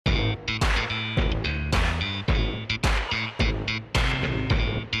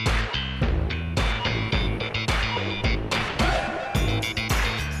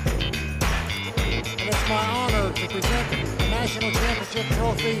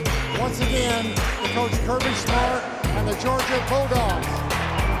healthy. Once again, the coach Kirby Smart and the Georgia Bulldogs.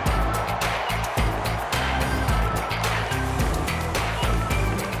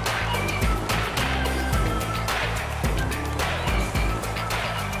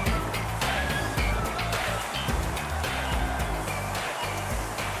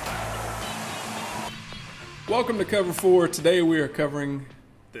 Welcome to Cover 4. Today we are covering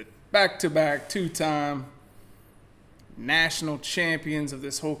the back-to-back two-time national champions of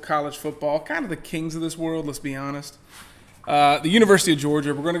this whole college football, kind of the kings of this world, let's be honest. The University of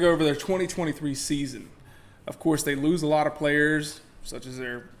Georgia. We're going to go over their 2023 season. Of course, they lose a lot of players, such as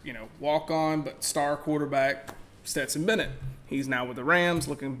their walk-on but star quarterback, Stetson Bennett. He's now with the Rams,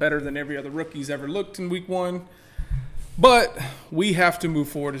 looking better than every other rookie he's ever looked in Week 1. But we have to move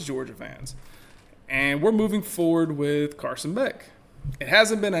forward as Georgia fans. And we're moving forward with Carson Beck. It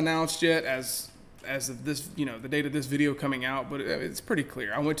hasn't been announced yet as of this, the date of this video coming out, but it's pretty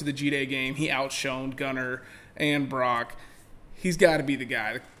clear. I went to the G-Day game. He outshone Gunner and Brock. He's got to be the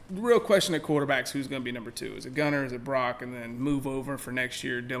guy. The real question at quarterbacks, who's going to be number 2? Is it Gunner? Is it Brock? And then move over for next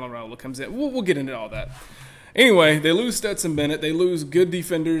year, Dylan Raiola comes in. We'll get into all that. Anyway, they lose Stetson Bennett. They lose good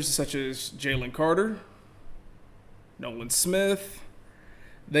defenders such as Jalen Carter, Nolan Smith.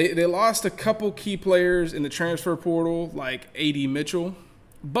 They lost a couple key players in the transfer portal, like A.D. Mitchell.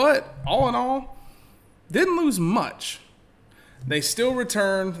 But all in all, didn't lose much. They still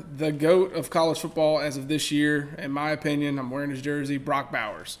returned the GOAT of college football as of this year, in my opinion. I'm wearing his jersey, Brock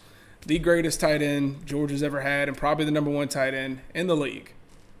Bowers. The greatest tight end Georgia's ever had and probably the number 1 tight end in the league.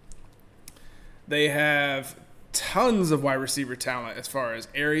 They have tons of wide receiver talent as far as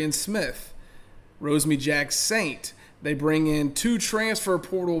Arian Smith, Rosemy Jack-Saint. They bring in 2 transfer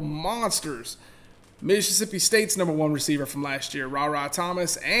portal monsters, Mississippi State's number 1 receiver from last year, Ra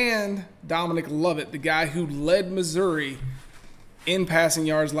Thomas, and Dominic Lovett, the guy who led Missouri in passing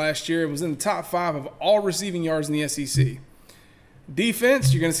yards last year. It was in the top 5 of all receiving yards in the SEC.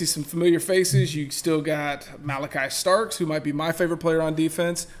 Defense, you're going to see some familiar faces. You still got Malachi Starks, who might be my favorite player on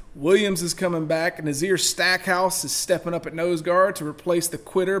defense. Williams is coming back. Nazir Stackhouse is stepping up at nose guard to replace the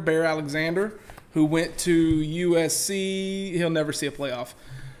quitter, Bear Alexander, who went to USC. He'll never see a playoff.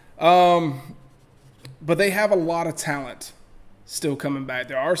 But they have a lot of talent still coming back.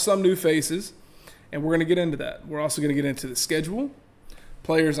 There are some new faces, and we're going to get into that. We're also going to get into the schedule,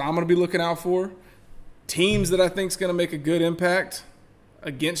 players I'm going to be looking out for, teams that I think is going to make a good impact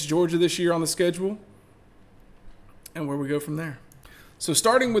against Georgia this year on the schedule, and where we go from there. So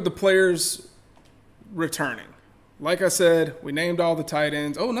starting with the players returning. Like I said, we named all the tight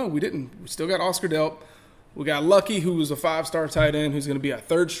ends. Oh, no, we didn't. We still got Oscar Delp. We got Lucky, who was a 5-star tight end, who's going to be a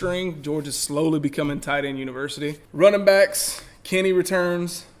 3rd string. Georgia's slowly becoming tight end university. Running backs, Kenny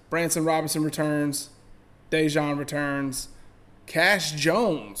returns. Branson Robinson returns. Dejon returns. Cash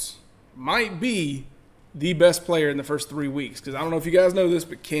Jones might be the best player in the first 3 weeks. Because I don't know if you guys know this,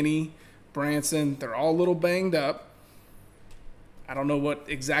 but Kenny, Branson, they're all a little banged up. I don't know what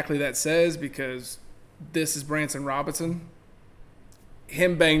exactly that says because this is Branson Robinson.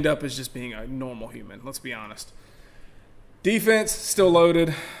 Him banged up is just being a normal human, let's be honest. Defense, still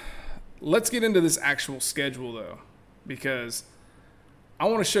loaded. Let's get into this actual schedule, though, because I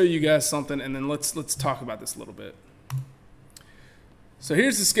want to show you guys something, and then let's talk about this a little bit. So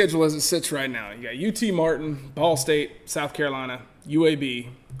here's the schedule as it sits right now. You got UT Martin, Ball State, South Carolina, UAB,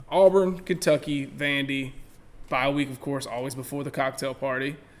 Auburn, Kentucky, Vandy. Bye week, of course, always before the cocktail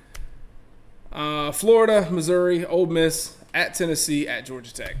party. Florida, Missouri, Ole Miss, at Tennessee, at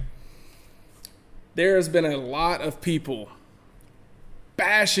Georgia Tech. There has been a lot of people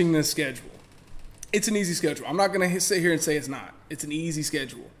bashing this schedule. It's an easy schedule. I'm not going to sit here and say it's not. It's an easy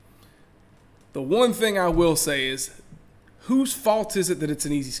schedule. The one thing I will say is, whose fault is it that it's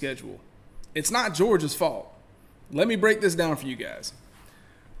an easy schedule? It's not Georgia's fault. Let me break this down for you guys.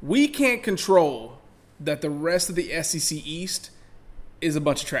 We can't control that the rest of the SEC East is a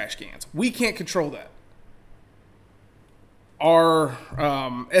bunch of trash cans. We can't control that. Our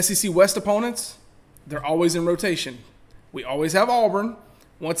SEC West opponents, they're always in rotation. We always have Auburn.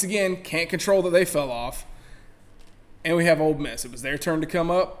 Once again, can't control that they fell off. And we have Ole Miss. It was their turn to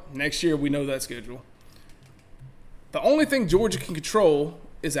come up. Next year, we know that schedule. The only thing Georgia can control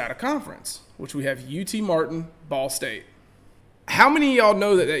is out of conference, which we have UT Martin, Ball State. How many of y'all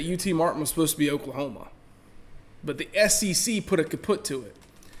know that UT Martin was supposed to be Oklahoma? But the SEC put a kaput to it.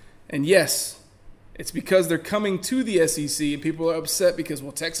 And yes, it's because they're coming to the SEC and people are upset because,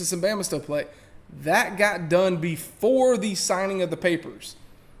 well, Texas and Bama still play. That got done before the signing of the papers.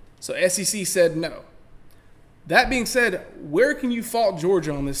 So SEC said no. That being said, where can you fault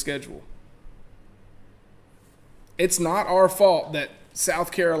Georgia on this schedule? It's not our fault that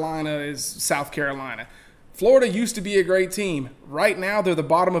South Carolina is South Carolina. Florida used to be a great team. Right now, they're the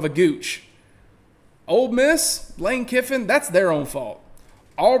bottom of a gooch. Ole Miss, Lane Kiffin, that's their own fault.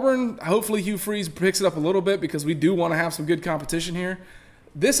 Auburn, hopefully Hugh Freeze picks it up a little bit because we do want to have some good competition here.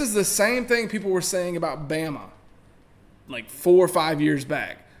 This is the same thing people were saying about Bama like 4 or 5 years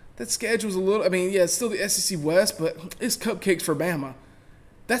back. That schedule's a little, I mean, yeah, it's still the SEC West, but it's cupcakes for Bama.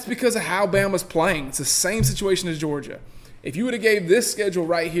 That's because of how Bama's playing. It's the same situation as Georgia. If you would have gave this schedule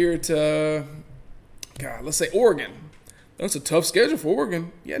right here to, God, let's say Oregon. That's a tough schedule for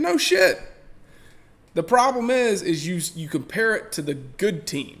Oregon. Yeah, no shit. The problem is you compare it to the good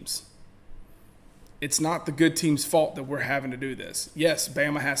teams. It's not the good team's fault that we're having to do this. Yes,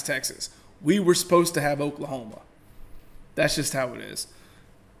 Bama has Texas. We were supposed to have Oklahoma. That's just how it is.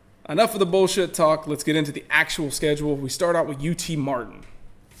 Enough of the bullshit talk. Let's get into the actual schedule. We start out with UT Martin.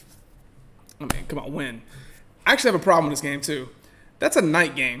 I mean, come on, win. I actually have a problem with this game, too. That's a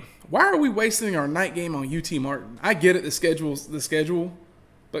night game. Why are we wasting our night game on UT Martin? I get it, the schedule,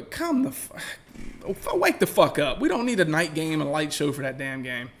 but wake the fuck up. We don't need a night game and a light show for that damn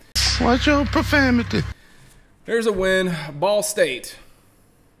game. Watch your profanity. There's a win. Ball State.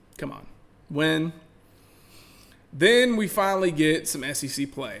 Come on. Win. Then we finally get some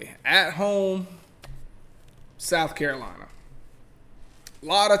SEC play. At home, South Carolina. A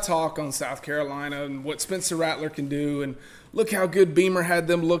lot of talk on South Carolina and what Spencer Rattler can do. And look how good Beamer had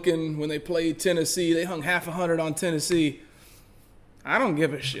them looking when they played Tennessee. They hung half 100 on Tennessee. I don't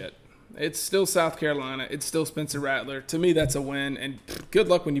give a shit. It's still South Carolina. It's still Spencer Rattler. To me, that's a win. And good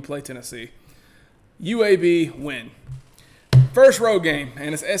luck when you play Tennessee. UAB, win. First road game,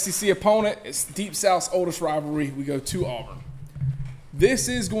 and it's SEC opponent. It's Deep South's oldest rivalry. We go to Auburn. This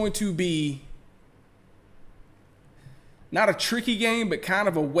is going to be not a tricky game, but kind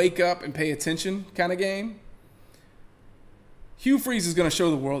of a wake up and pay attention kind of game. Hugh Freeze is going to show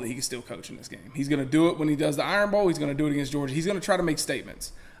the world that he can still coach in this game. He's going to do it when he does the Iron Bowl. He's going to do it against Georgia. He's going to try to make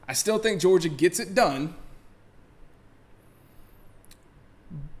statements. I still think Georgia gets it done,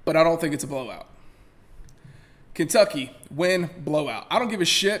 but I don't think it's a blowout. Kentucky, win, blowout. I don't give a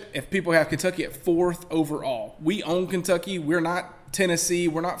shit if people have Kentucky at 4th overall. We own Kentucky. We're not Tennessee.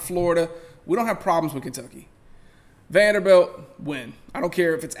 We're not Florida. We don't have problems with Kentucky. Vanderbilt, win. I don't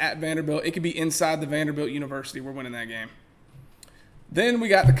care if it's at Vanderbilt. It could be inside the Vanderbilt University. We're winning that game. Then we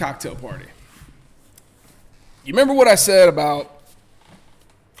got the cocktail party. You remember what I said about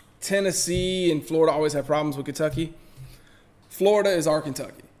Tennessee and Florida always have problems with Kentucky? Florida is our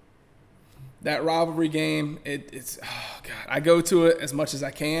Kentucky. That rivalry game, it's oh God. I go to it as much as I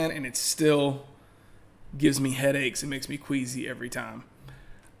can, and it still gives me headaches and makes me queasy every time.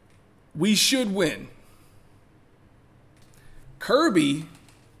 We should win. Kirby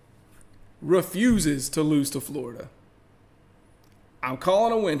refuses to lose to Florida. I'm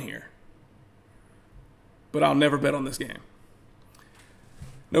calling a win here, but I'll never bet on this game.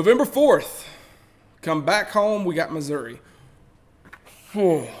 November 4th, come back home, we got Missouri.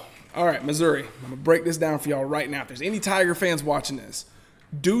 All right, Missouri, I'm going to break this down for y'all right now. If there's any Tiger fans watching this,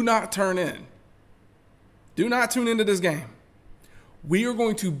 do not turn in. Do not tune into this game. We are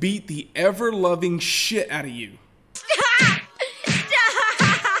going to beat the ever-loving shit out of you. Stop!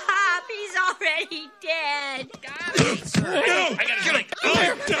 Stop! He's already dead.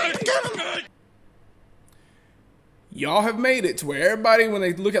 Y'all have made it to where everybody, when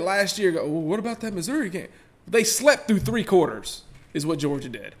they look at last year, go, well, what about that Missouri game? They slept through 3 quarters is what Georgia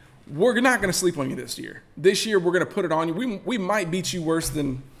did. We're not going to sleep on you this year. This year, we're going to put it on you. We might beat you worse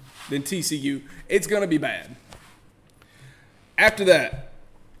than TCU. It's going to be bad. After that,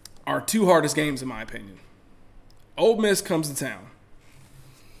 our 2 hardest games, in my opinion. Ole Miss comes to town.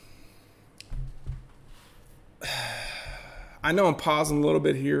 I know I'm pausing a little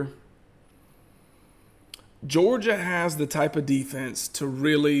bit here. Georgia has the type of defense to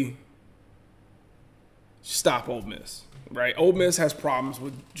really stop Ole Miss. Right, Ole Miss has problems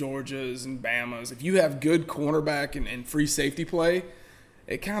with Georgia's and Bama's. If you have good cornerback and free safety play,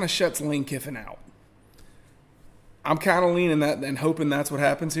 it kind of shuts Lane Kiffin out. I'm kind of leaning that and hoping that's what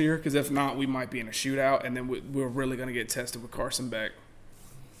happens here, because if not, we might be in a shootout, and then we're really going to get tested with Carson Beck.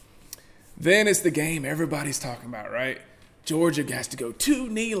 Then it's the game everybody's talking about, right? Georgia has to go to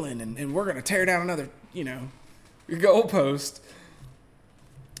Neyland, and we're going to tear down another, goalpost.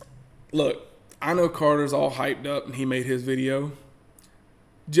 Look. I know Carter's all hyped up and he made his video.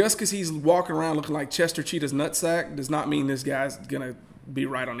 Just because he's walking around looking like Chester Cheetah's nutsack does not mean this guy's going to be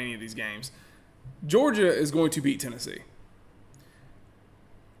right on any of these games. Georgia is going to beat Tennessee.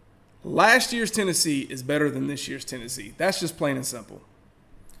 Last year's Tennessee is better than this year's Tennessee. That's just plain and simple.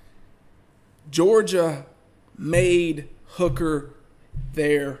 Georgia made Hooker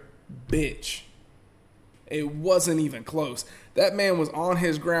their bitch. It wasn't even close. That man was on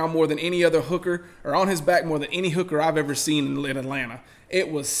his ground more than any other hooker, or on his back more than any hooker I've ever seen in Atlanta.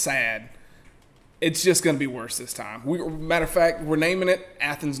 It was sad. It's just going to be worse this time. Matter of fact, we're naming it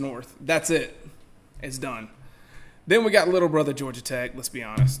Athens North. That's it. It's done. Then we got little brother Georgia Tech. Let's be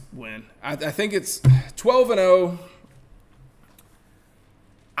honest, win. I think it's 12-0.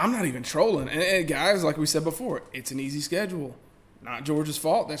 I'm not even trolling. And guys, like we said before, it's an easy schedule. Not Georgia's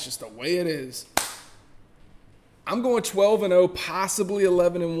fault. That's just the way it is. I'm going 12-0, possibly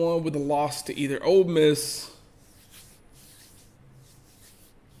 11-1 with a loss to either Ole Miss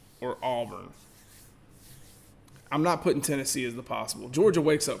or Auburn. I'm not putting Tennessee as the possible. Georgia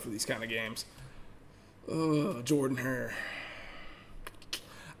wakes up for these kind of games. Ugh, Jordan Hare.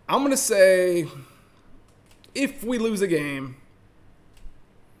 I'm going to say if we lose a game,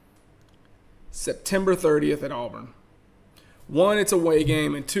 September 30th at Auburn. 1, it's a away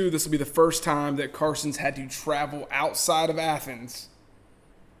game, and 2, this will be the first time that Carson's had to travel outside of Athens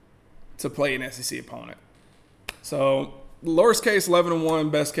to play an SEC opponent. So, worst case,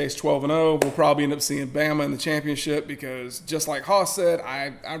 11-1, best case, 12-0. We'll probably end up seeing Bama in the championship because, just like Haas said,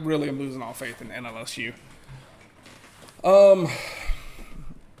 I really am losing all faith in LSU.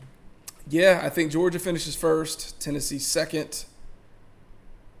 Yeah, I think Georgia finishes first, Tennessee second.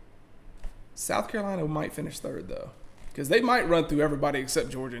 South Carolina might finish third, though, because they might run through everybody except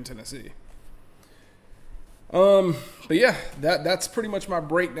Georgia and Tennessee. But yeah, that's pretty much my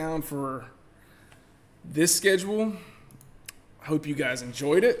breakdown for this schedule. I hope you guys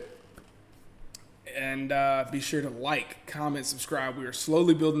enjoyed it. And be sure to like, comment, subscribe. We are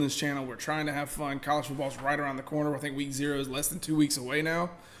slowly building this channel. We're trying to have fun. College football's right around the corner. I think week 0 is less than 2 weeks away now,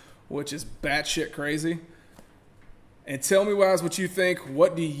 which is batshit crazy. And tell me, guys, what you think.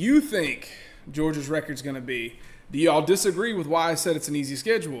 What do you think Georgia's record's going to be? Do y'all disagree with why I said it's an easy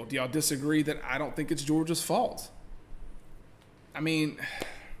schedule? Do y'all disagree that I don't think it's Georgia's fault? I mean,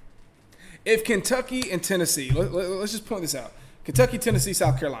 if Kentucky and Tennessee, let's just point this out. Kentucky, Tennessee,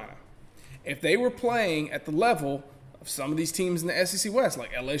 South Carolina. If they were playing at the level of some of these teams in the SEC West,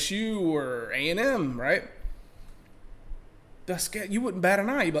 like LSU or A&M, right? You wouldn't bat an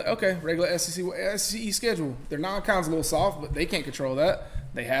eye. You'd be like, okay, regular SEC schedule. Their non-con's a little soft, but they can't control that.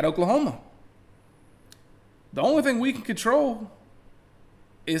 They had Oklahoma. The only thing we can control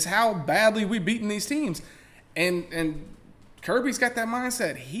is how badly we beaten these teams. And Kirby's got that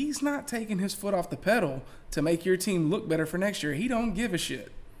mindset. He's not taking his foot off the pedal to make your team look better for next year. He don't give a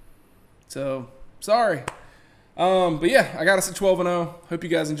shit. So, sorry. But yeah, I got us at 12-0. Hope you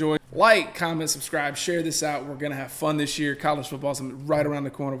guys enjoyed. Like, comment, subscribe, share this out. We're going to have fun this year. College football's right around the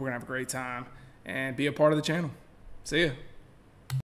corner. We're going to have a great time. And be a part of the channel. See ya.